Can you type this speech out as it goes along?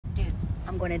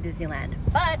I'm going to Disneyland,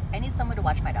 but I need someone to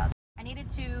watch my dog. I needed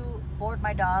to board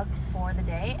my dog for the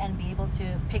day and be able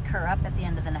to pick her up at the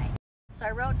end of the night. So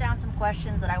I wrote down some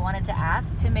questions that I wanted to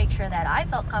ask to make sure that I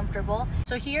felt comfortable.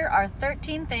 So here are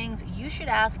 13 things you should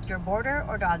ask your boarder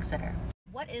or dog sitter.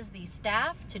 What is the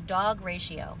staff to dog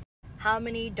ratio? How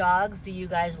many dogs do you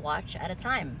guys watch at a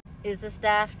time? Is the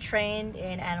staff trained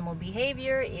in animal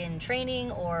behavior, in training,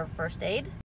 or first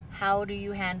aid? How do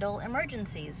you handle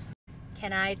emergencies?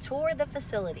 Can I tour the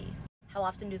facility? How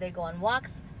often do they go on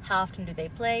walks? How often do they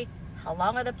play? How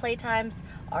long are the playtimes?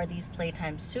 Are these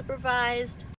playtimes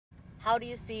supervised? How do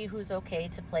you see who's okay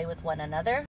to play with one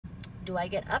another? Do I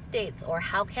get updates, or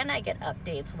how can I get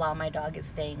updates while my dog is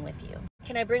staying with you?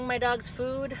 Can I bring my dog's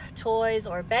food, toys,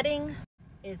 or bedding?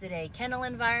 Is it a kennel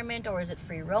environment or is it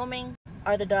free roaming?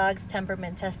 Are the dogs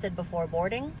temperament tested before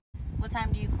boarding? What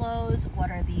time do you close? What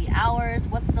are the hours?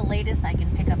 What's the latest I can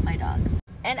pick up my dog?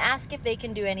 And ask if they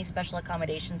can do any special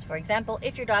accommodations. For example,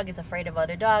 if your dog is afraid of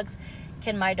other dogs,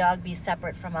 can my dog be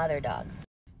separate from other dogs?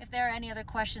 If there are any other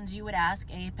questions you would ask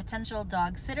a potential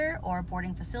dog sitter or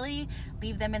boarding facility,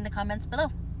 leave them in the comments below.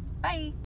 Bye!